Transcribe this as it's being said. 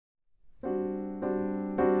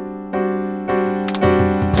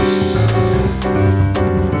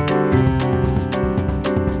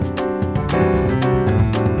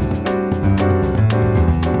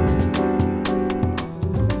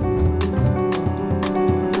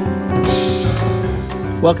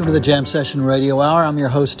Welcome to the Jam Session Radio Hour. I'm your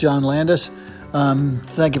host, John Landis.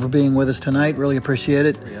 Thank you for being with us tonight. Really appreciate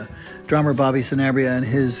it. Drummer Bobby Sanabria and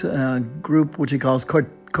his group, which he calls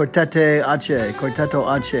Quarteto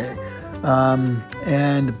Ache.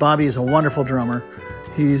 And Bobby is a wonderful drummer.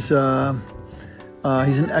 He's an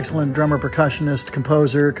excellent drummer, percussionist,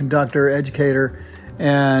 composer, conductor, educator,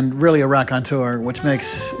 and really a raconteur, which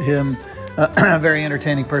makes him a very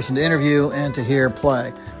entertaining person to interview and to hear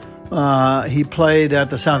play. He played at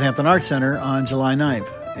the Southampton Arts Center on July 9th,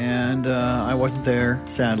 and I wasn't there,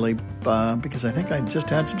 sadly, because I think I just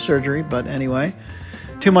had some surgery, but anyway,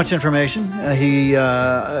 too much information.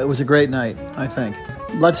 It was a great night, I think.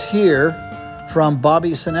 Let's hear from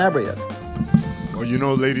Bobby Sanabria. Well, you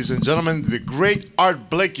know, ladies and gentlemen, the great Art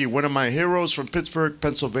Blakey, one of my heroes from Pittsburgh,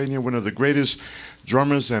 Pennsylvania, one of the greatest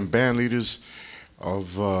drummers and band leaders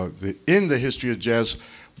in the history of jazz,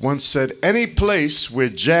 once said, any place where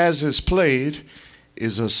jazz is played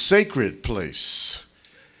is a sacred place.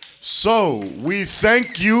 So we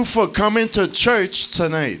thank you for coming to church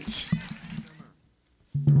tonight.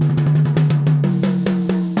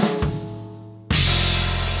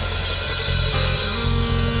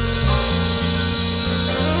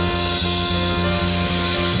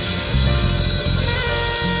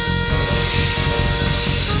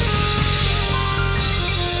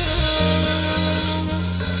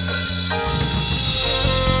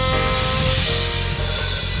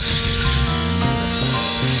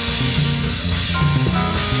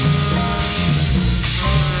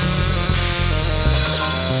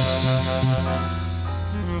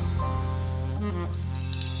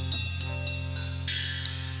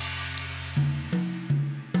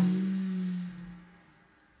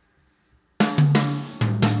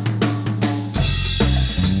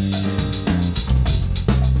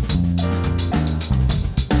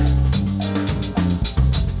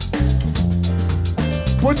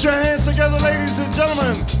 Put your hands together, ladies and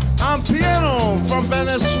gentlemen. On piano from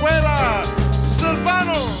Venezuela,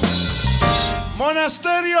 Silvano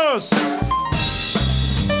Monasterios.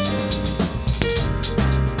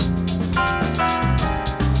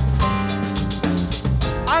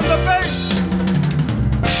 On the bass,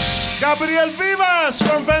 Gabriel Vivas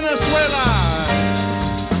from Venezuela.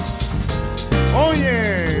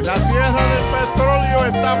 Oye, la tierra del petróleo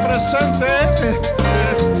está presente.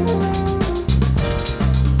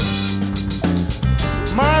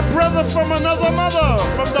 My brother from another mother,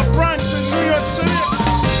 from the Bronx in New York City,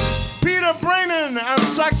 Peter Brannon on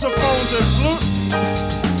saxophones and flute.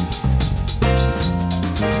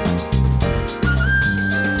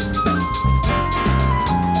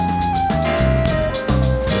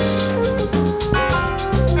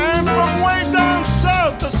 And from way down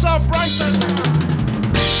south to South Brighton,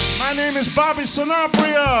 my name is Bobby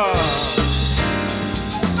Sanabria.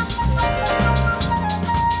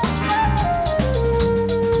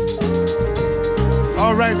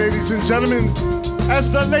 All right, ladies and gentlemen, as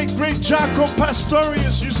the late great Jaco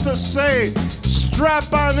Pastorius used to say,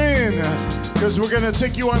 strap on in, because we're going to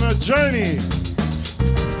take you on a journey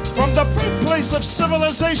from the birthplace of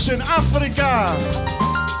civilization, Africa,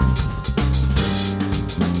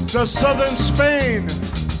 to southern Spain.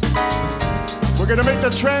 We're going to make the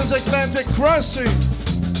transatlantic crossing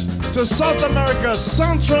to South America,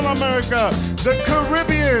 Central America, the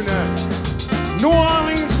Caribbean, New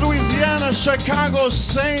Orleans, Louisiana, Chicago,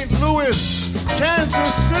 St. Louis,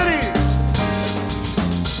 Kansas City.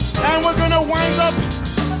 And we're gonna wind up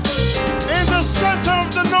in the center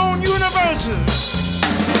of the known universes,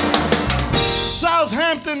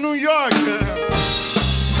 Southampton, New York.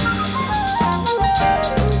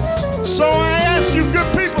 So I ask you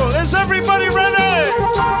good people, is everybody ready?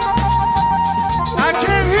 I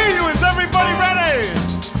can't hear you, is everybody ready?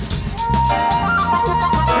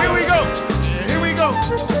 Here we go. Here we go.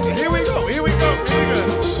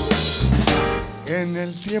 En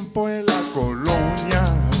el tiempo de la colonia,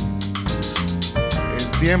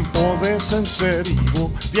 el tiempo de ser serio,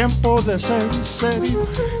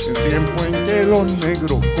 el tiempo en que los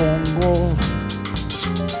negros Congo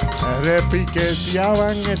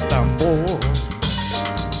repiqueteaban el tambor.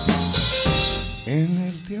 En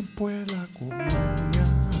el tiempo de la colonia,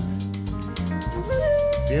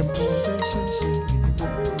 tiempo de ser serio,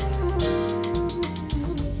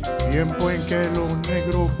 tiempo en que los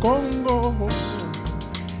negros Congo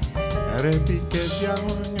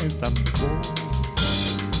repiqueteaban el tambor.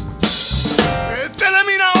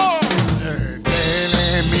 Telemina,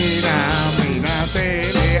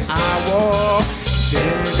 teleabo,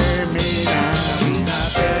 telemina,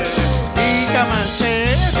 y camanche,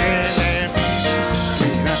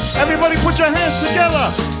 telemina. Everybody put your hands together.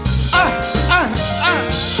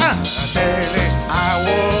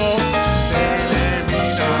 Teleabo.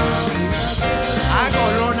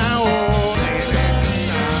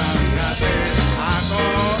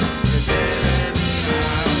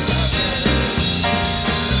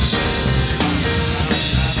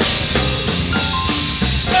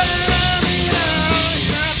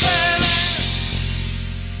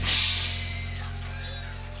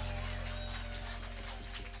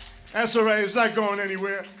 That's all right. It's not going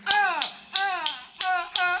anywhere.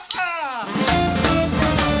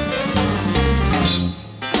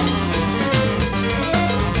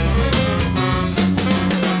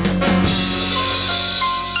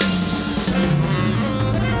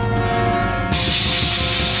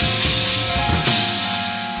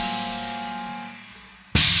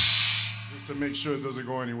 Just to make sure it doesn't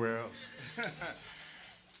go anywhere else.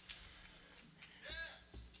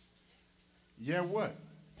 Yeah, what?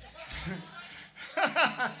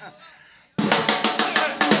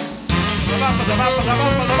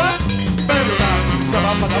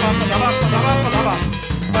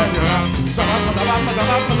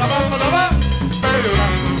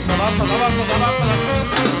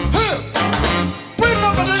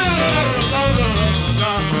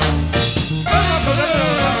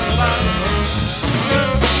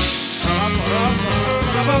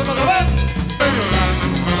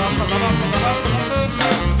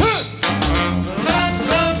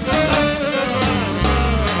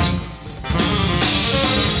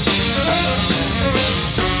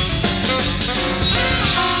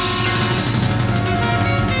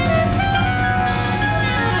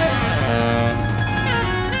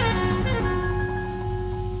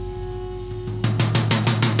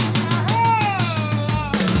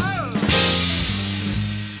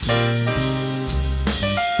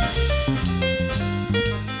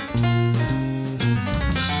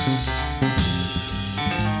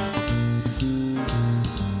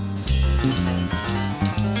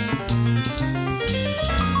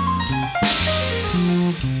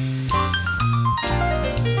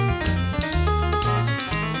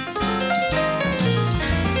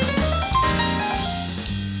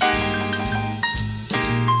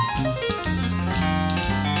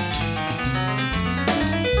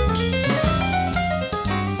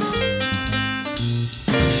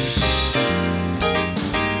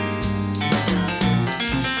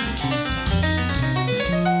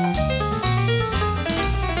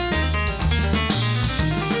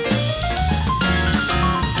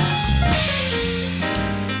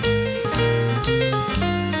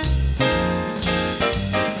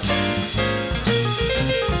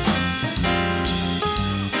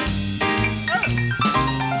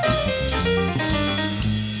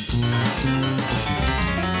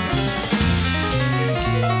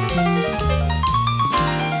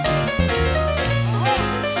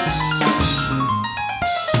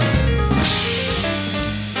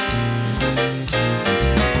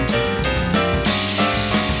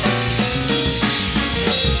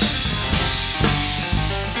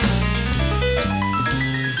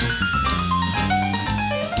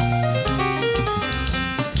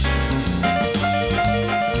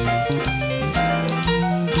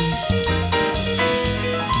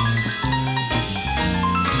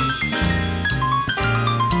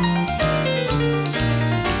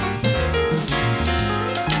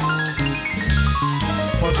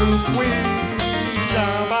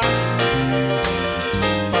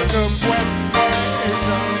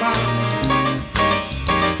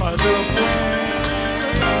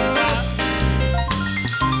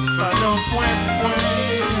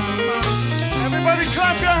 Everybody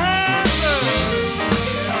clap your hands.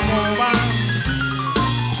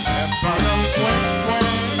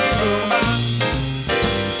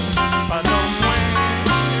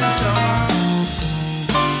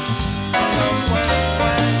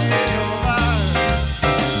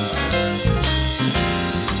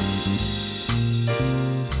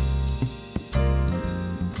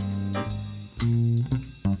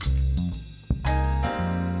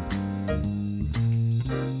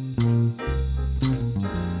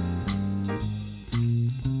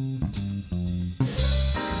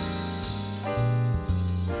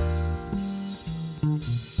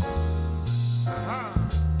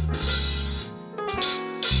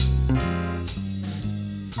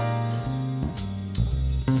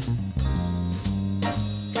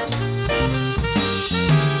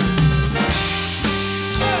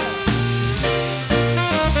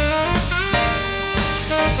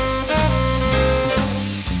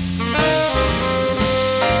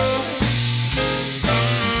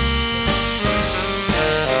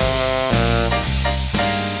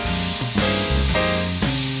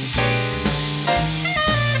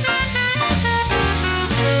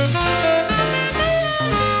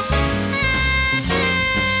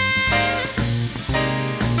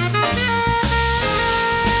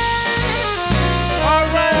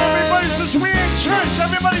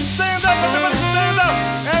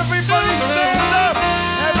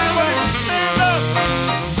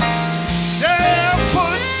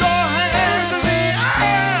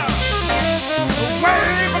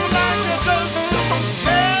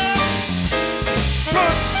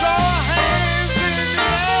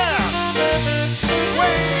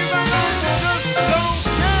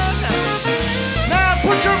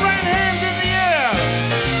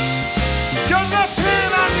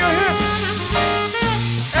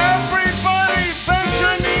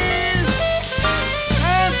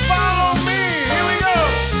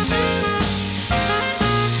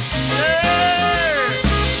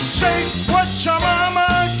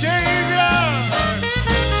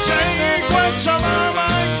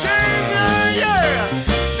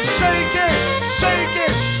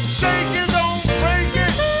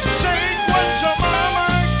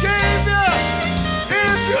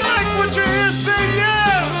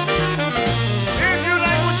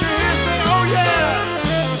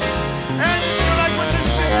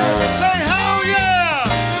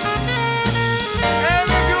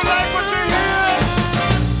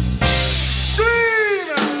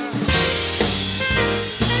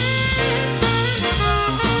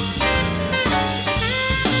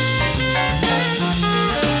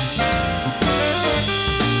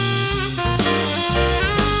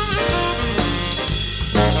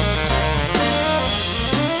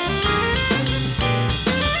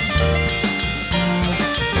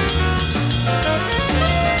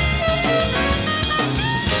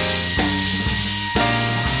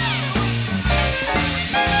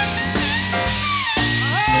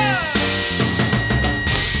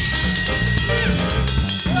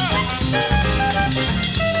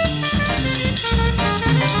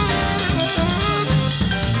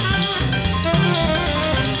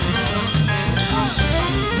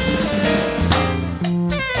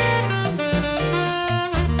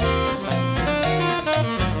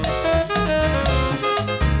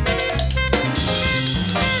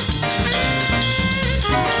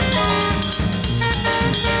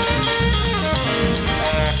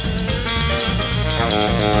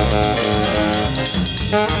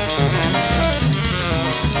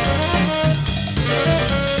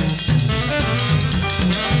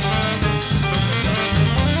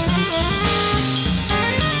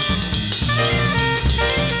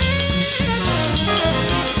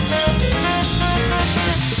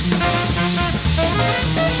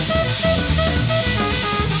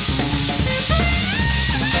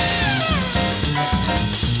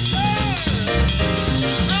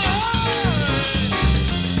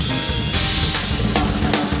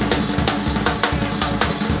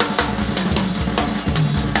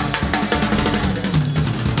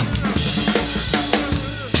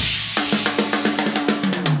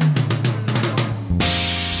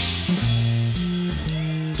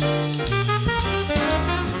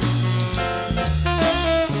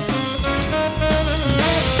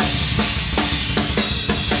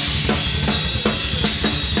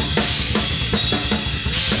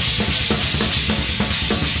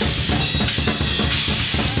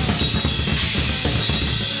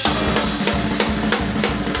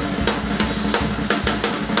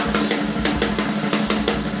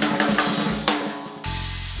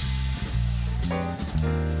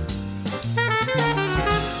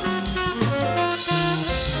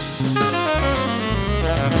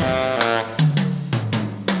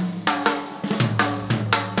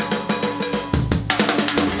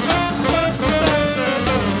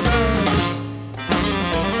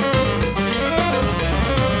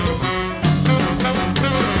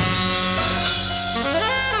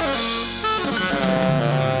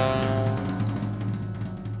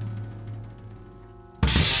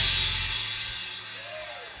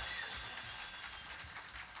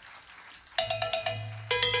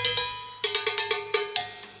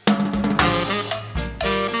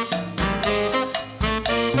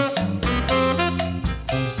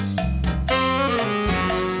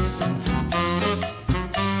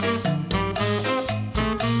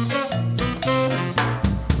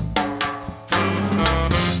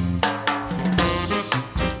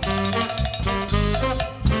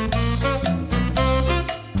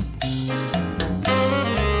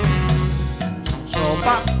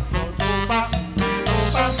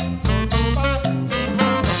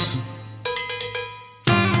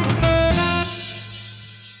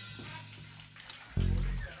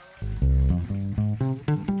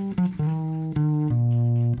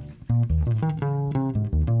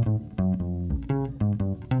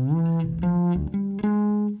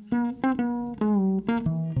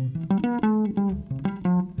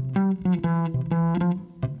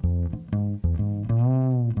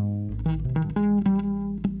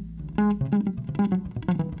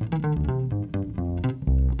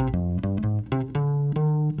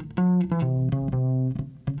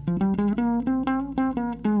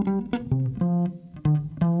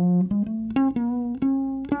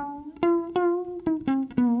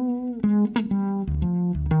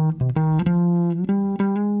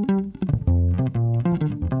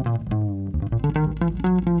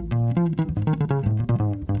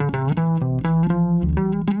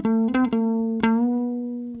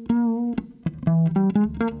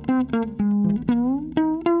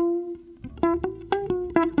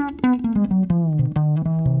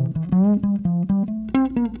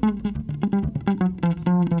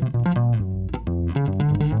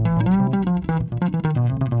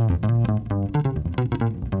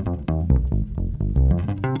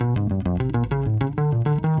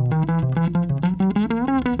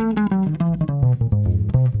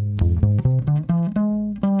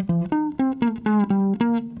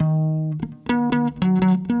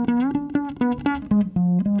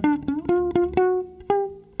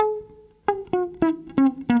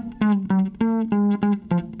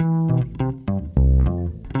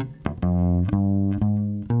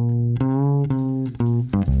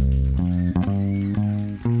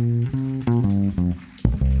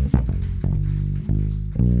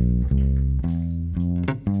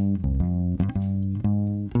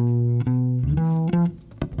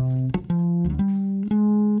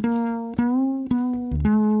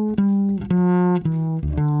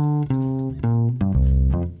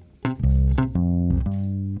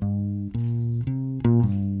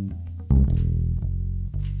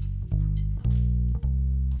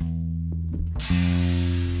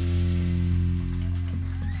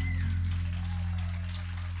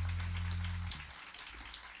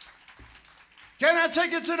 Can I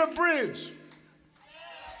take it to the bridge?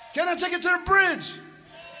 Can I take it to the bridge?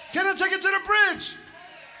 Can I take it to the bridge?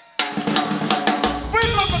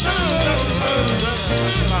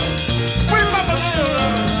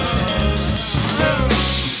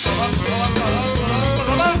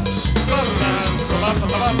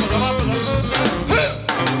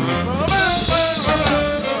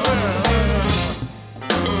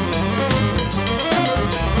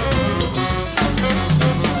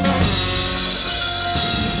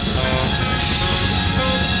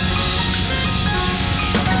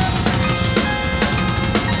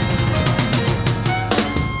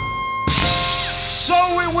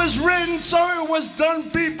 So it was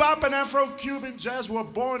done. Bebop and Afro-Cuban jazz were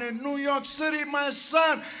born in New York City, my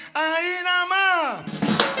son. Ahí nada más.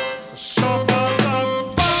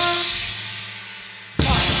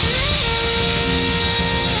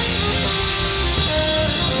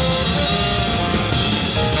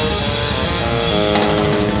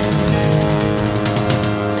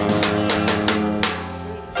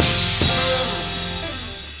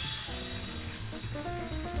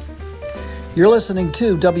 You're listening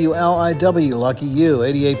to WLIW, Lucky You,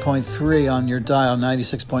 88.3 on your dial,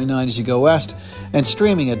 96.9 as you go west, and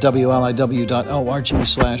streaming at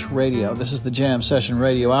WLIW.org/radio. This is the Jam Session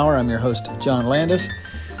Radio Hour. I'm your host, John Landis.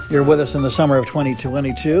 You're with us in the summer of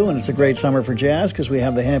 2022, and it's a great summer for jazz because we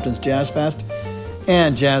have the Hamptons Jazz Fest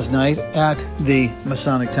and Jazz Night at the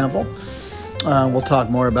Masonic Temple. We'll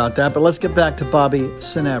talk more about that, but let's get back to Bobby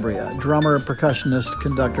Sanabria, drummer, percussionist,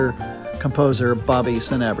 conductor, composer Bobby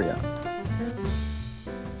Sanabria.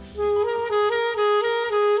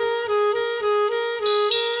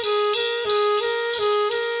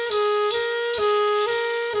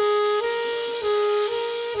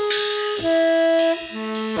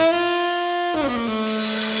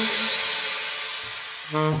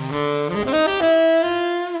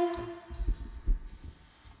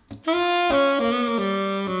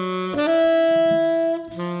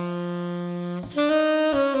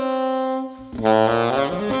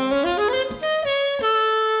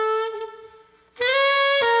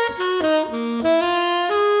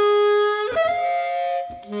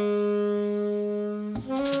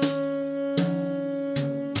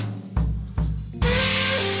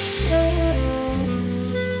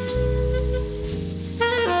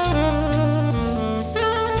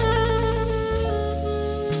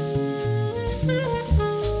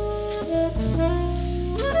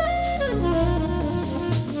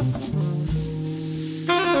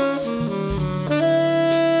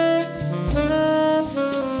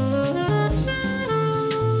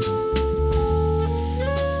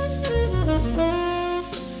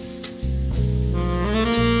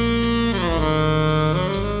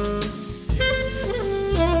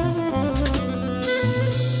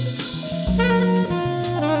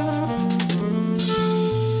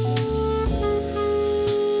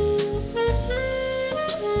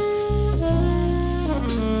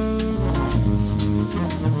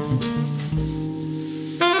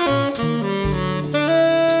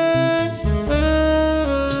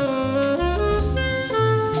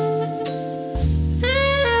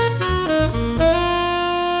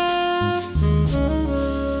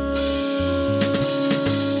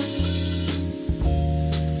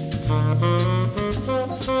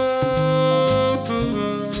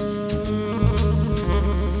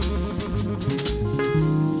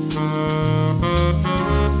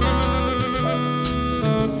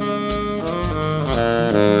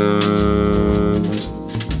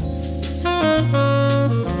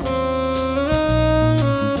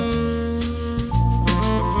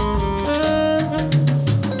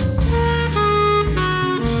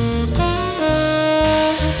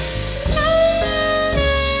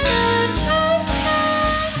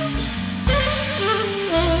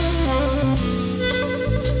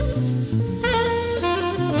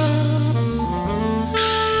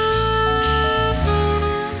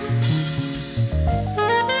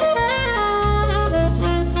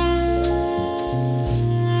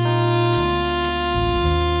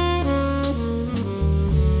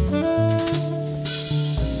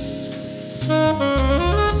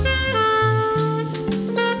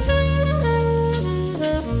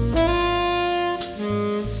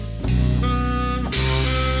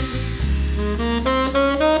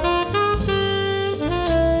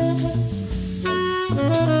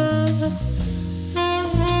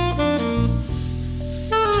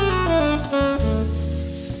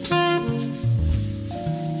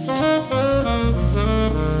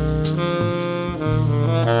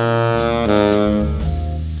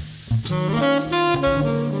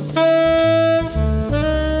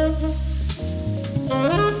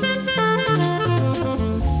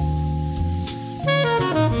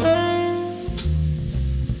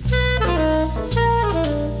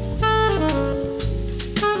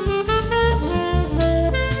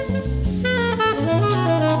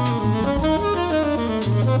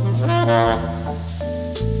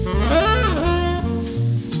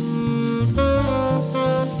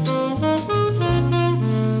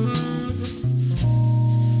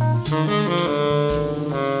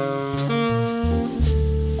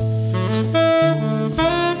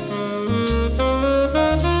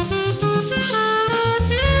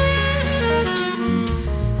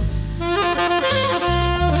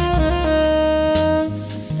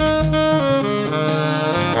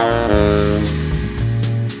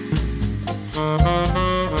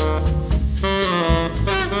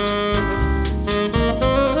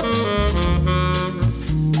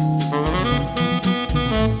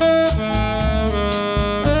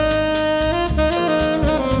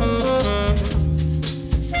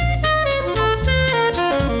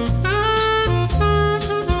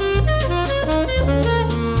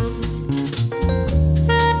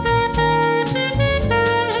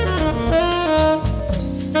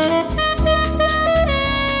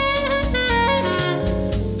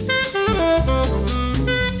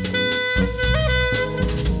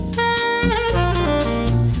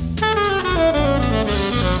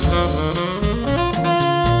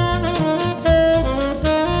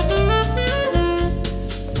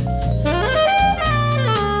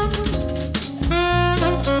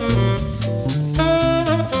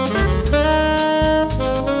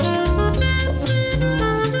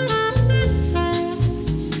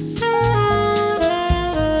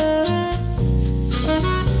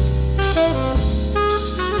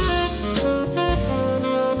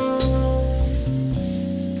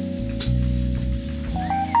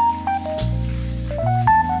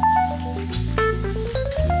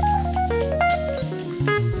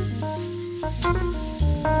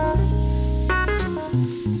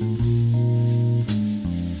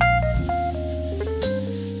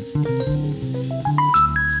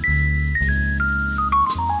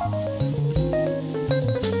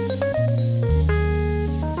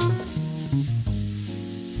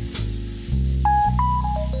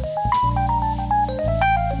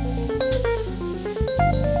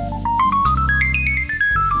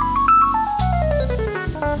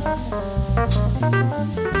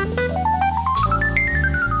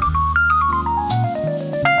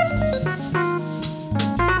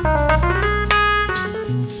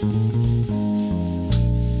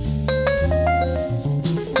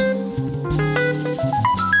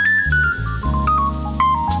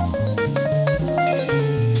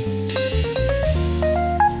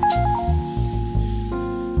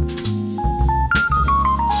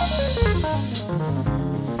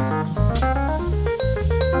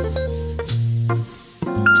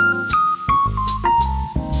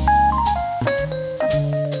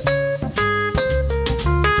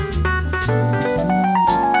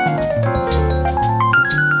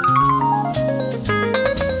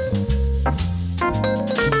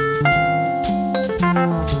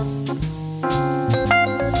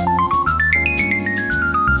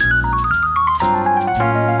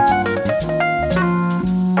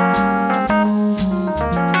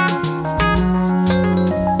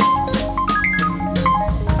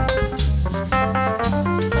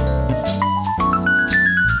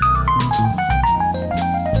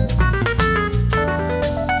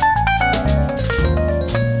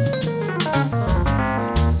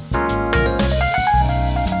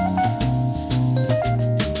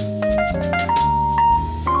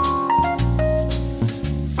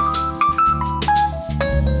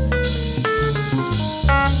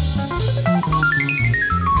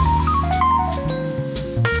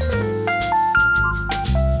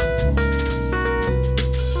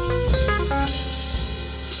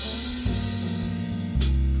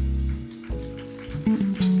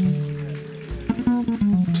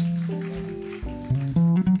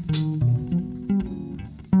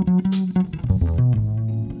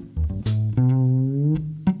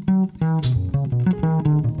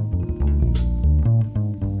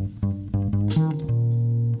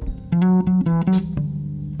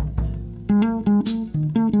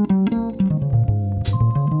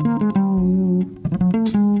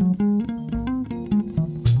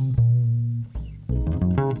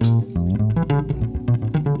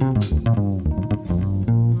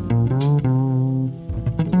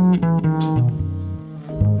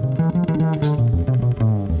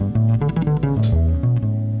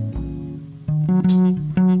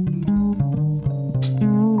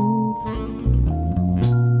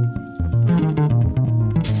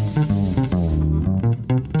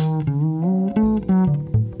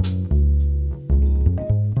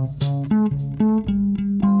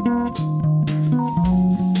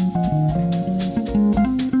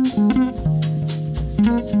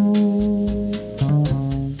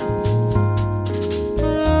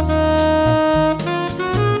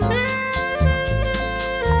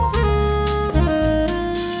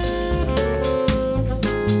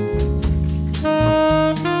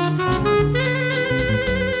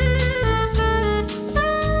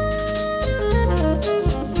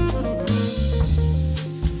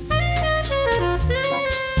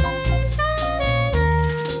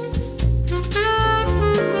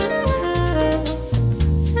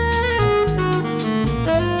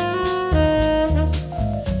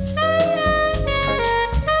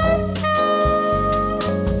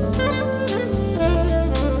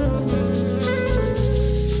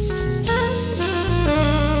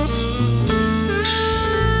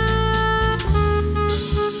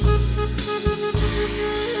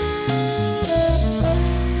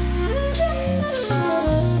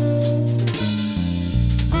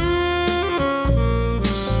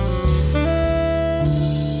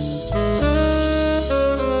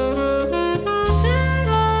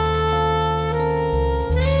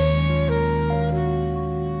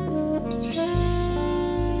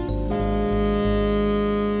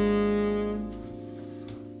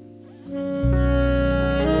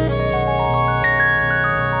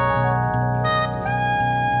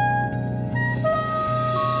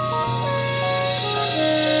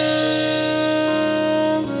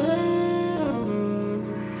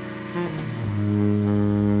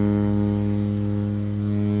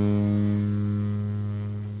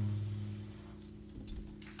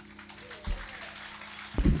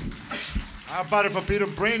 Para for Peter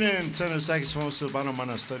Brainen, tenor saxophone, Silvano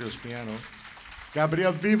Monasterios piano,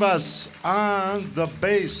 Gabriel Vivas on the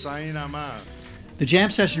bass, Ainama. The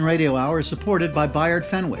Jam Session Radio Hour is supported by Bayard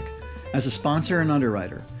Fenwick as a sponsor and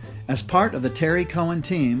underwriter. As part of the Terry Cohen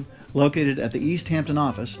team located at the East Hampton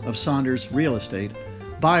office of Saunders Real Estate,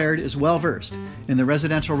 Bayard is well-versed in the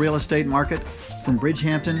residential real estate market from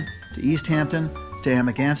Bridgehampton to East Hampton to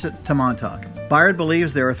Amagansett to Montauk. Bayard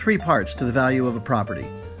believes there are three parts to the value of a property: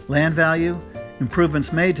 land value,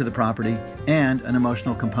 improvements made to the property, and an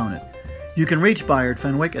emotional component. You can reach Bayard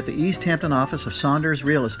Fenwick at the East Hampton office of Saunders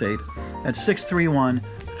Real Estate at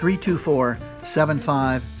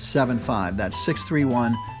 631-324-7575. That's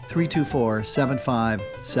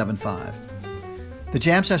 631-324-7575. The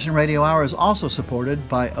Jam Session Radio Hour is also supported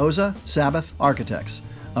by Oza Sabbath Architects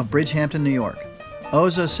of Bridgehampton, New York.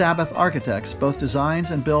 Oza Sabbath Architects both designs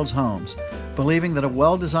and builds homes, believing that a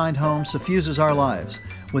well-designed home suffuses our lives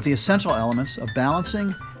with the essential elements of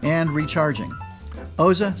balancing and recharging.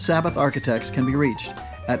 Oza Sabbath Architects can be reached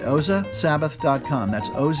at ozasabbath.com. That's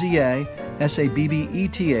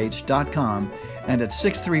OZASABBETH.com, and at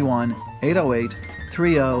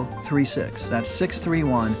 631-808-3036. That's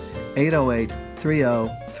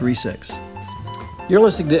 631-808-3036. You're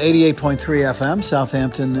listening to 88.3 FM,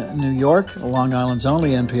 Southampton, New York, Long Island's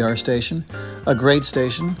only NPR station, a great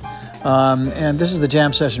station. And this is the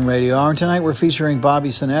Jam Session Radio Hour. And tonight we're featuring Bobby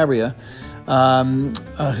Sanabria,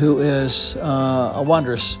 who is a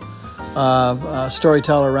wondrous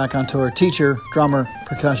storyteller, raconteur, teacher, drummer,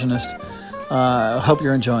 percussionist. I hope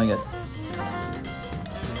you're enjoying it.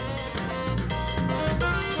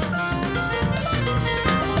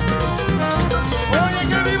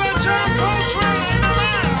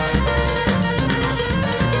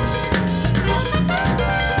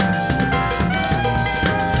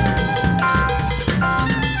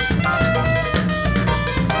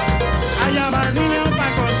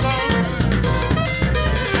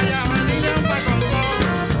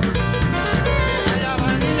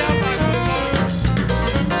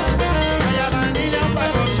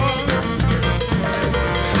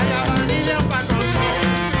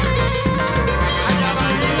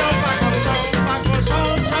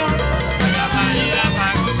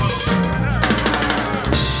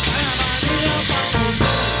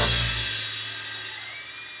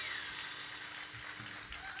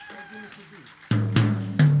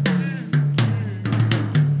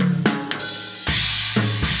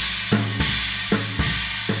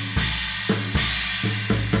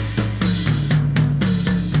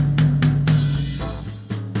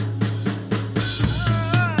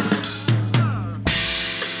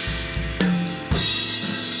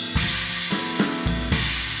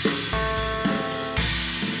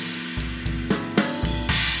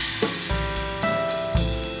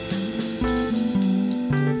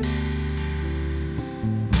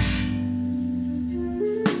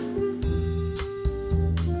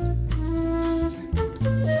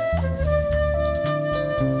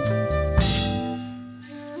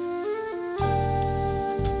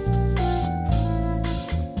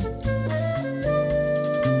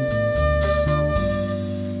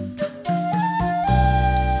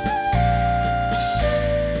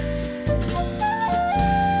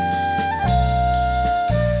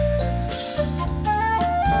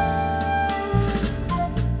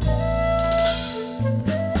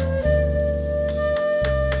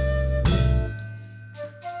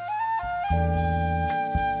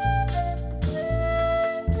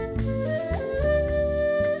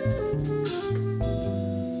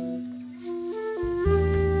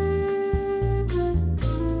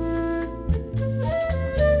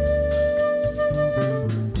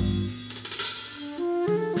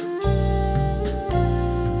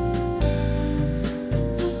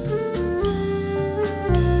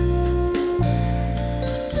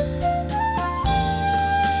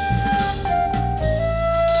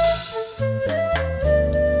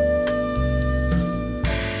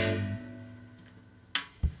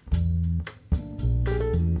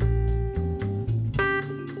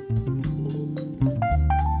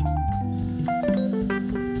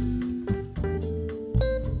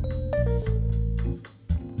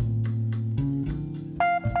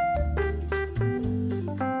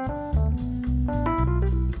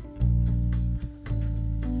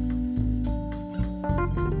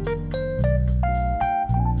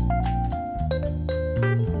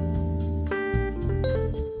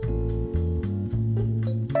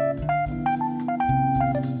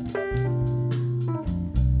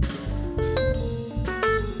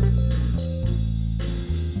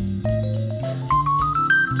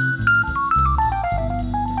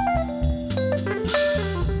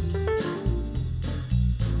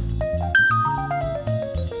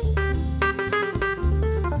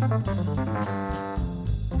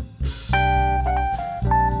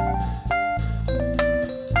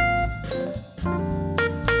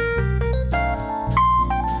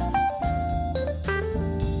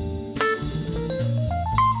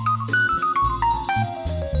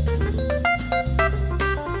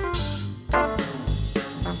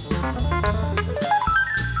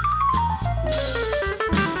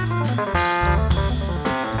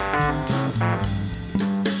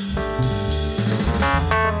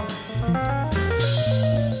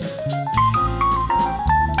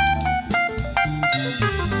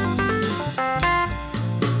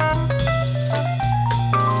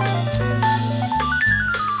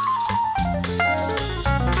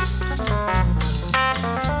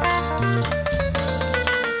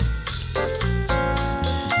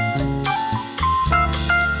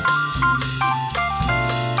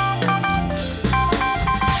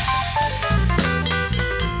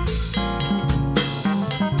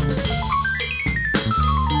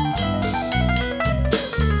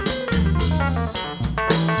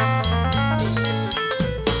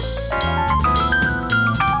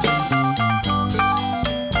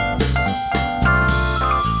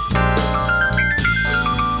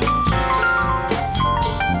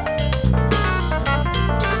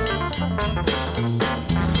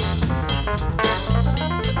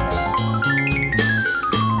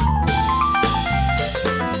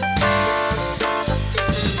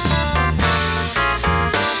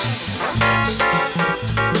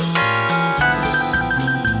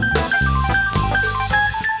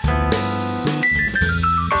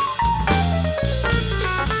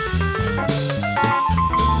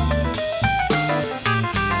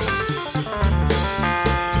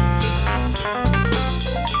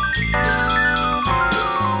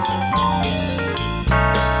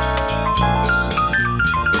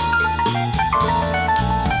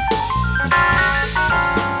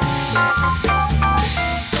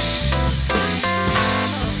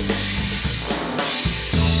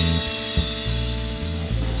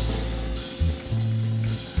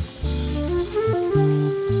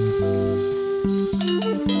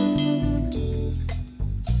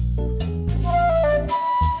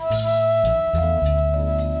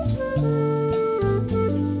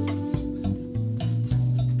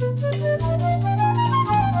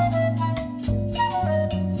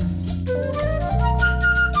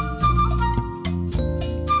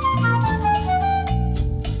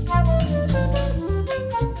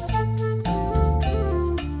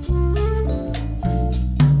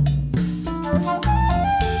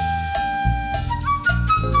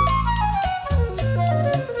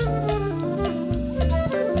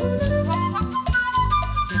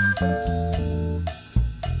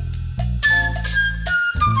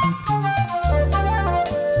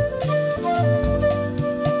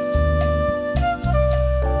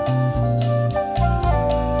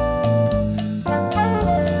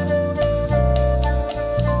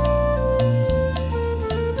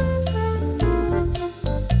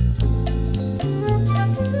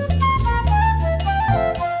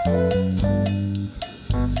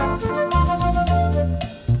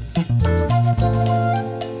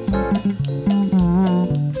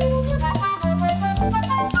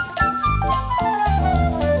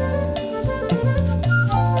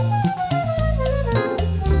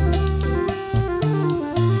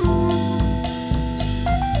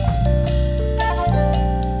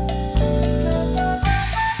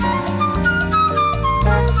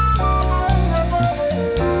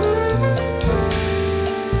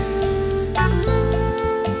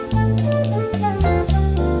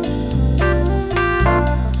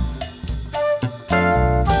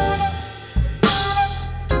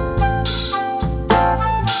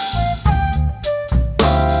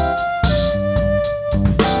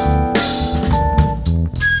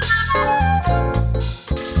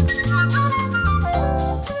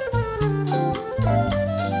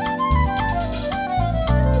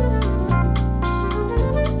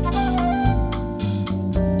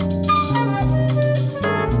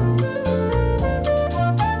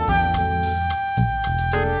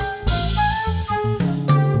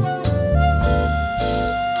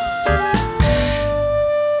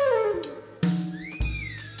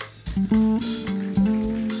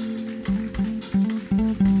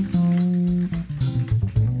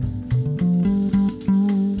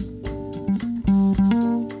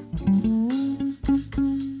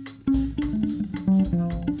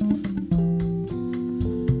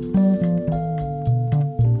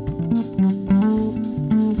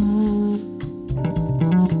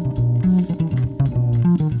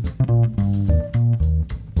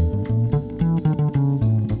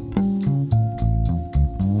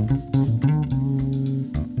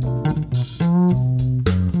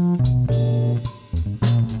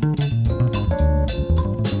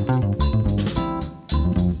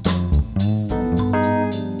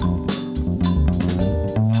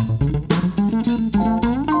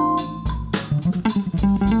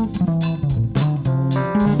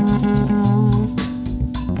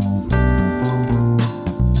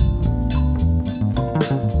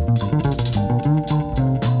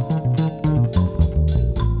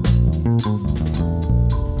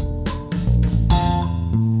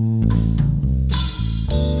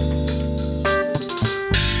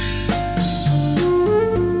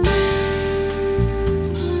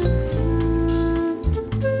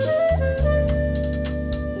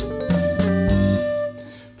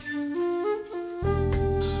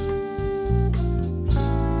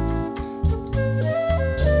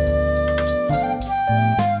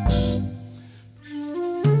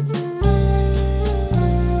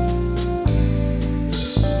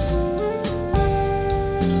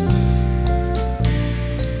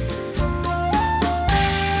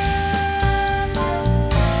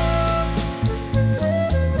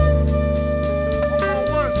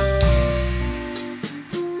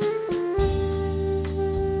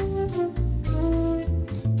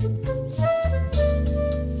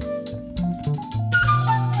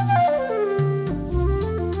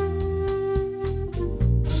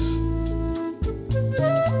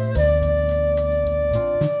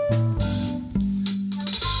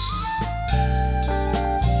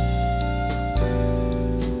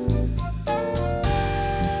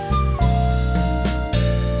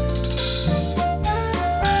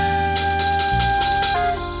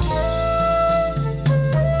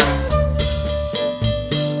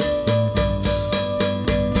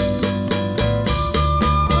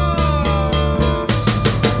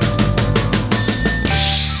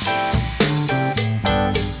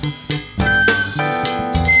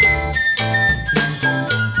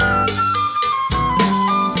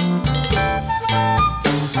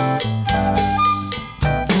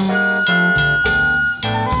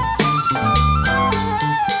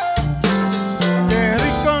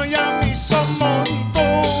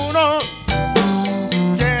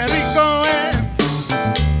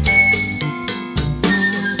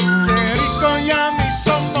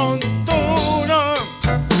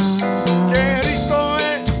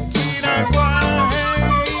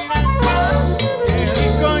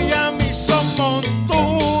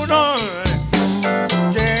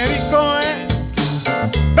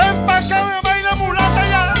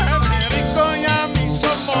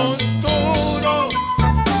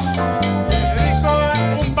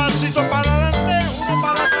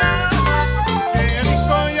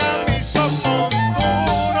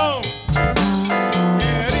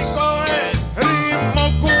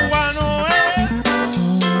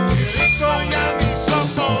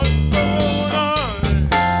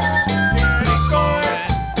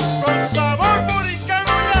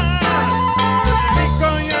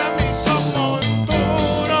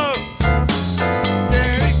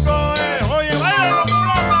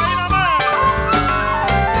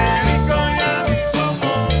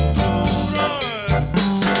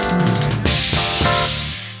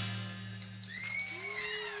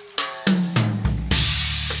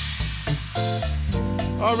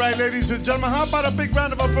 All right, ladies and gentlemen, how about a big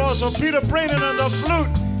round of applause for Peter Brainerd on the flute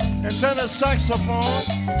and tenor saxophone?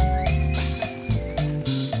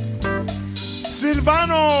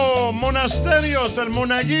 Silvano Monasterios, el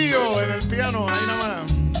monaguillo, en el piano, ahí nada más.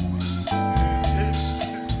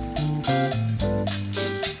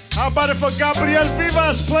 How about it for Gabriel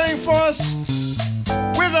Vivas playing for us?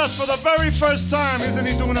 With us for the very first time. Isn't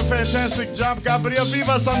he doing a fantastic job? Gabriel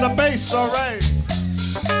Vivas on the bass, all right.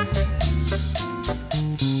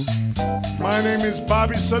 My name is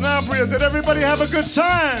Bobby Sanabria. Did everybody have a good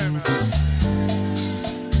time?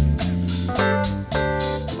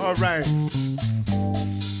 All right.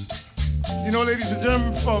 You know, ladies and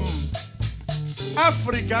gentlemen, from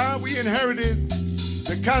Africa, we inherited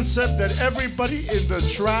the concept that everybody in the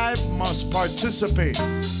tribe must participate.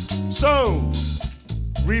 So,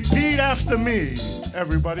 repeat after me,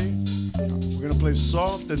 everybody. We're gonna play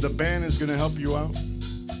soft and the band is gonna help you out.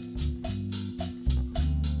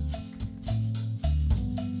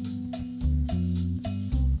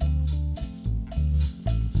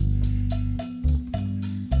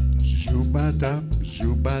 Zubadap,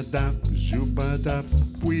 zubadap, zubadap,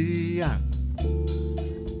 puya.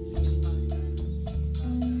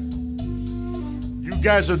 You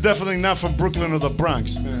guys are definitely not from Brooklyn or the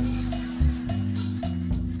Bronx, man.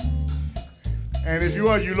 And if you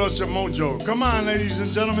are, you lost your mojo. Come on, ladies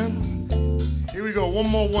and gentlemen. Here we go, one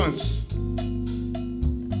more once.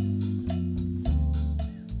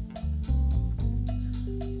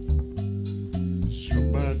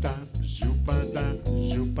 Zubadap, zubadap,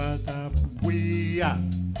 zubadap, puya.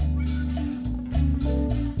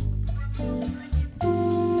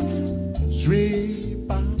 Zwi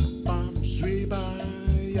bam bam zwi ba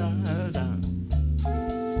ya da.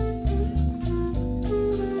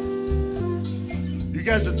 You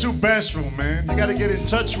guys are too bashful, man. You gotta get in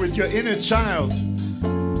touch with your inner child.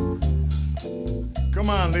 Come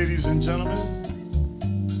on, ladies and gentlemen.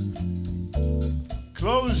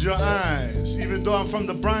 Close your eyes. Even though I'm from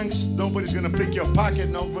the Bronx, nobody's gonna pick your pocket,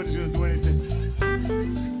 nobody's gonna do anything.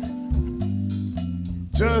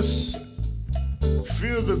 Just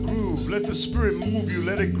feel the groove. Let the spirit move you.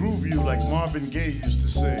 Let it groove you, like Marvin Gaye used to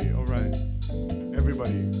say. All right,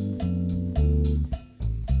 everybody.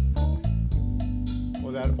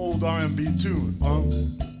 Or that old R&B tune.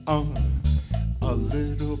 A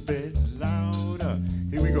little bit louder.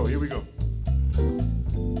 Here we go. Here we go.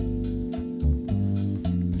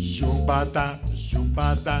 Shubada,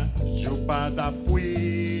 shubada, shubada,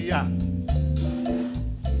 puya.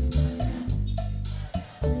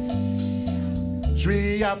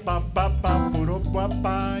 Shriya pa pa pa puro pa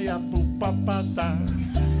pa ya pu pa pa ta.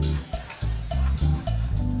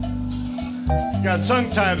 Got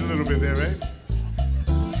tongue tied a little bit there, right?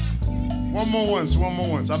 One more once, one more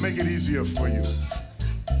once. I'll make it easier for you.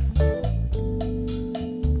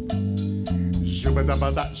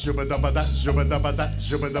 Shubadabada, shubadabada, shubadabada,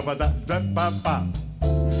 shubadabada, da pa pa.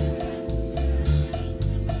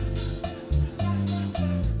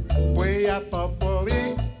 Puya pa po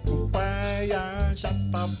vi.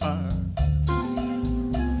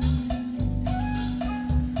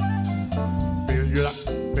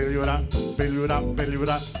 Bellura, bellura,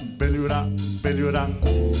 bellura, bellura, bellura.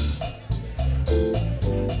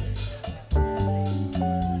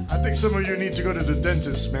 I think some of you need to go to the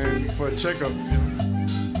dentist, man, for a checkup.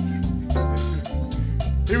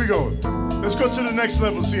 Here we go. Let's go to the next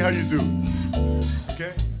level, see how you do.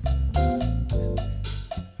 Okay?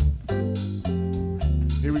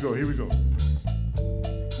 Here we go, here we go.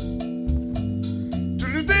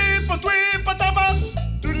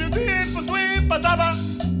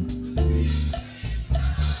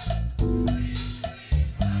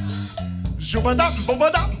 Shubada,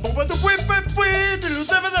 bobada, bobada, pui, pui, pui,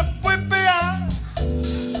 dilutevada, pui, pia.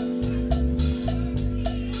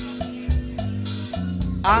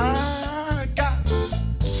 I got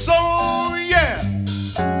so yeah.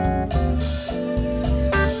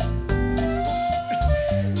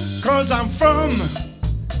 Cause I'm from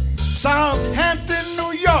Southampton,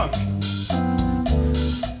 New York.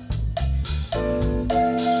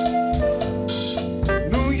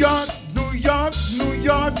 New York, New York, New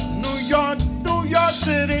York, New York, New York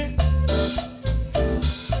City.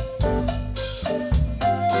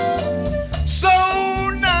 So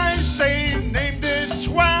nice they named it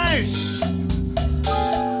twice.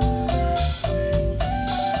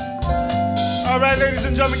 All right, ladies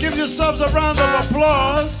and gentlemen, give yourselves a round of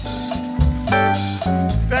applause.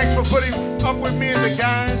 Thanks for putting up with me and the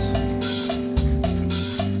guys.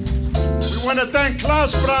 We want to thank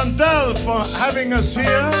Klaus Brandel for having us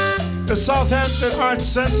here, the Southampton Arts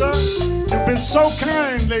Center. You've been so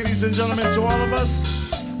kind, ladies and gentlemen, to all of us.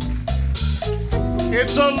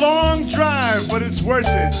 It's a long drive, but it's worth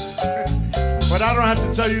it. But I don't have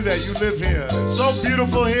to tell you that. You live here. It's so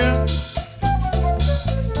beautiful here.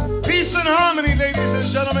 Peace and harmony, ladies and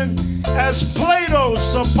gentlemen. As Plato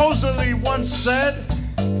supposedly once said,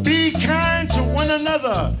 be kind to one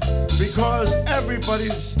another because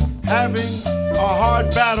everybody's having a hard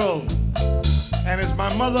battle. And as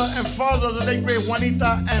my mother and father, the late great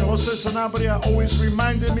Juanita and Jose Sanabria, always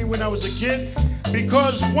reminded me when I was a kid,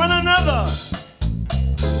 because one another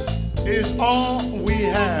is all we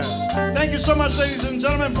have. Thank you so much, ladies and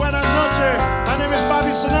gentlemen. Buenas noches. My name is Bobby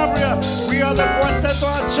Sanabria. We are the Quarteto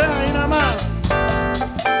H y nada más.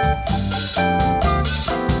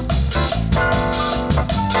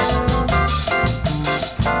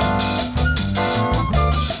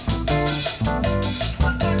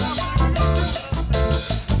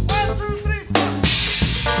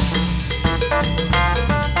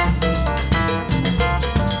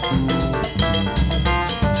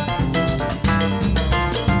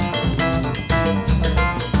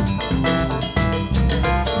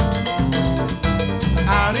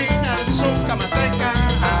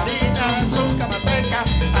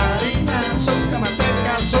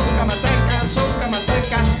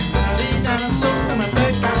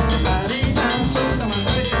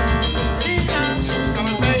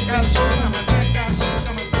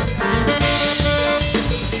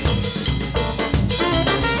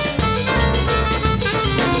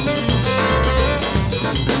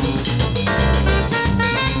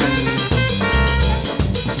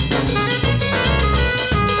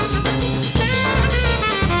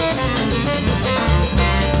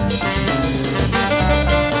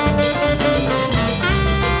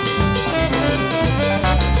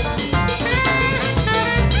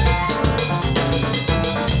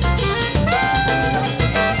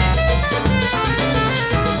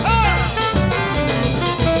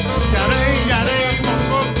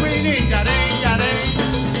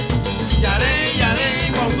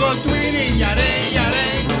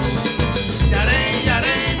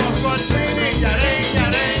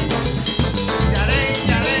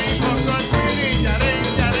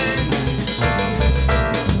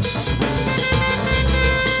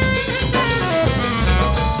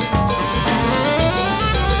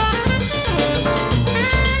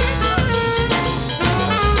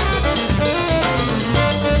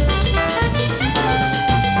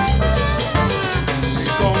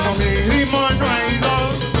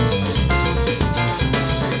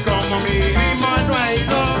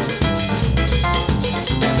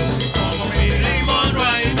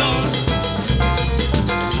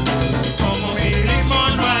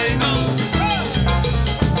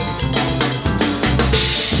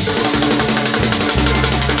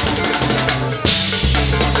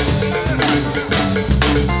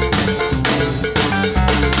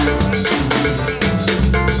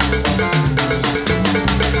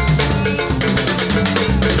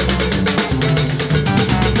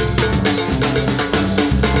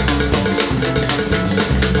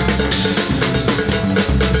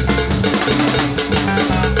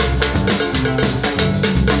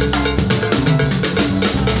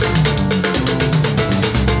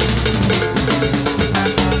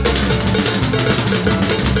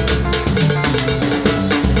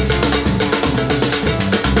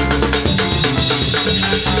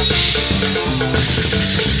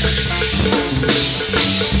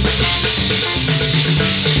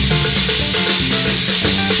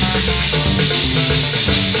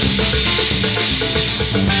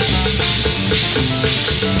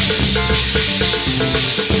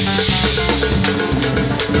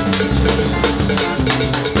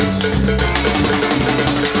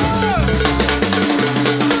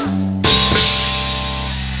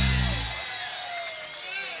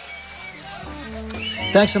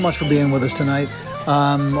 Thanks so much for being with us tonight.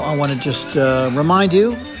 I want to just remind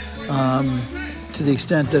you, to the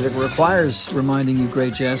extent that it requires reminding you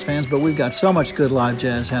great jazz fans, but we've got so much good live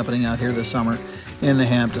jazz happening out here this summer in the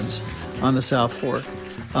Hamptons on the South Fork.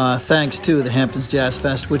 Thanks to the Hamptons Jazz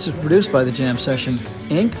Fest, which is produced by the Jam Session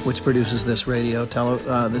Inc., which produces this radio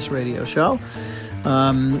show.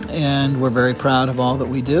 And we're very proud of all that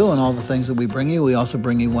we do and all the things that we bring you. We also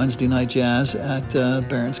bring you Wednesday night jazz at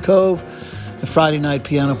Barron's Cove, the Friday night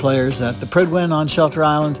piano players at the Pridwin on Shelter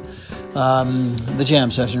Island, the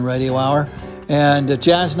Jam Session Radio Hour, and a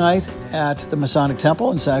jazz night at the Masonic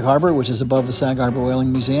Temple in Sag Harbor, which is above the Sag Harbor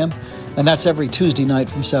Whaling Museum. And that's every Tuesday night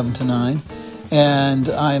from 7 to 9. And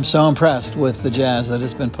I am so impressed with the jazz that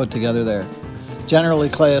has been put together there. Generally,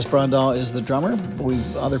 Clay Esbrandal is the drummer.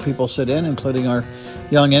 Other people sit in, including our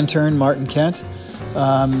young intern, Martin Kent,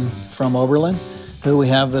 from Oberlin, who we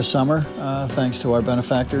have this summer, thanks to our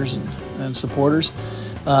benefactors and supporters.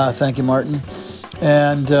 Thank you, Martin.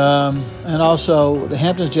 And also the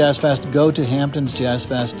Hamptons Jazz Fest. Go to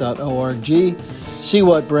hamptonsjazzfest.org. See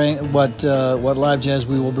what live jazz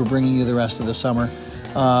we will be bringing you the rest of the summer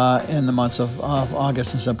in the months of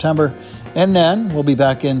August and September. And then we'll be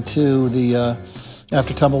back into the,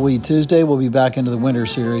 after Tumbleweed Tuesday, we'll be back into the winter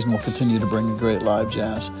series, and we'll continue to bring you great live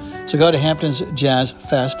jazz. So go to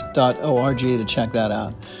hamptonsjazzfest.org to check that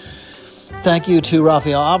out. Thank you to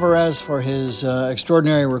Rafael Alvarez for his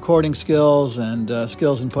extraordinary recording skills and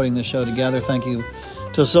skills in putting the show together. Thank you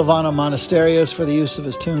to Silvano Monasterios for the use of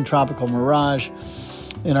his tune Tropical Mirage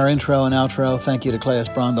in our intro and outro. Thank you to Claes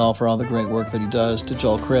Brondal for all the great work that he does, to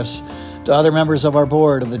Joel Chris, to other members of our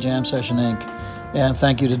board of the Jam Session Inc., and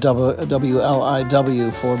thank you to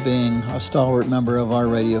WLIW for being a stalwart member of our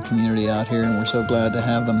radio community out here, and we're so glad to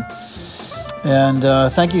have them. And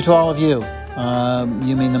thank you to all of you.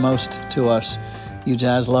 You mean the most to us, you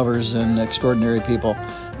jazz lovers and extraordinary people.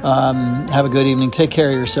 Have a good evening. Take care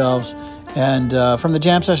of yourselves. And from the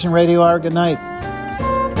Jam Session Radio Hour, good night.